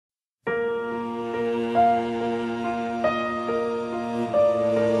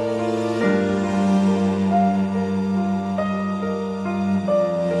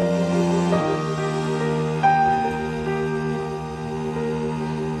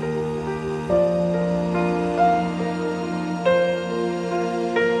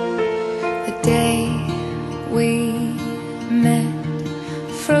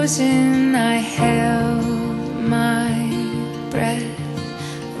frozen, I held my breath.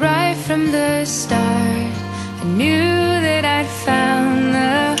 Right from the start, I knew that I'd found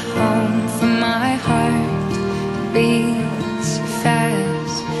the home for my heart. Beats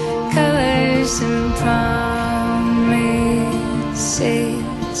fast, colors and promises.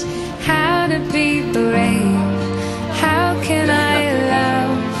 How to be brave, how can I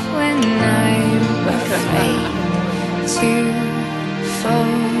love when I'm afraid to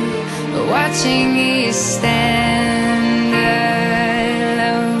fall? Watching you stand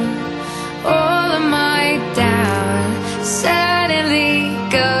alone, all of my doubt suddenly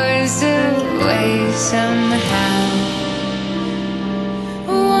goes away somehow.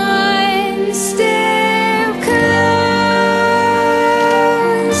 One step closer.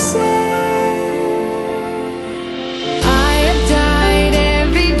 I have died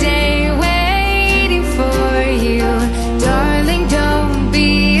every day waiting for you. Darling, don't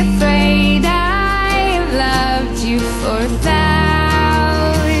be afraid. I have loved you for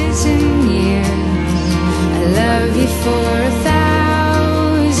 1,000 years. I love you for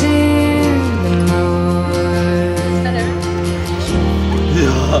 1,000 more.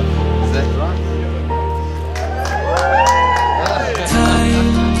 Ja, zeg maar.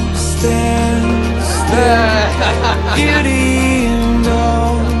 Time stands there, beauty and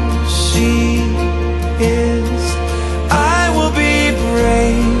all she is. I will be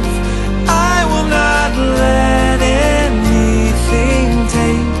brave, I will not let anything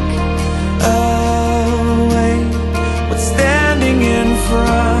take away what's standing in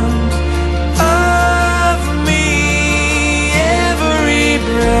front of me. Every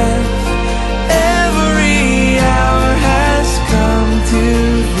breath, every hour has come to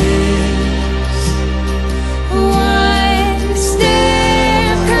this. One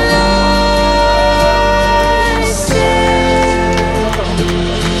step closer.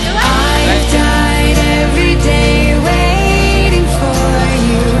 I've died every day waiting for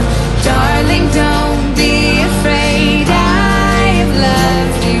you. Darling, don't be afraid. I have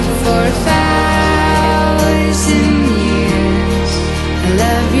loved you for 1,000 years. I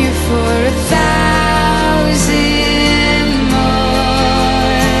love you for 1,000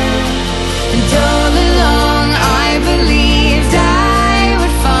 more. And all along I believed I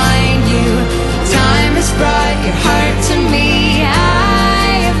would find you. Time has brought your heart to me. I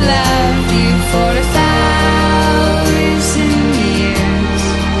have loved you for 1,000 years.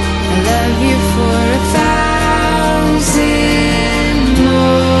 I love you for 1,000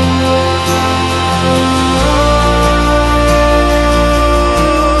 more.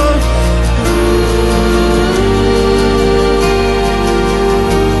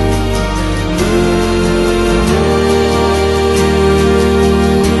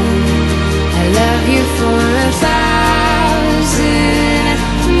 I love you for 1,000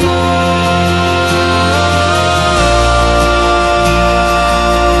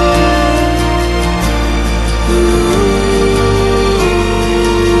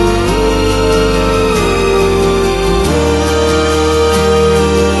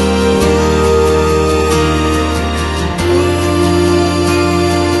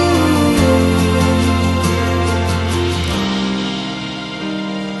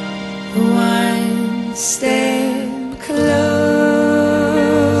 One step closer.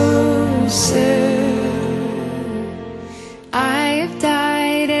 I have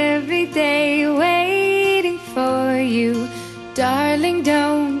died every day waiting for you. Darling,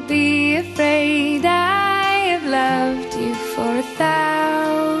 don't be afraid. I have loved you for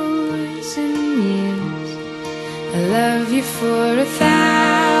 1,000 years. I love you for 1,000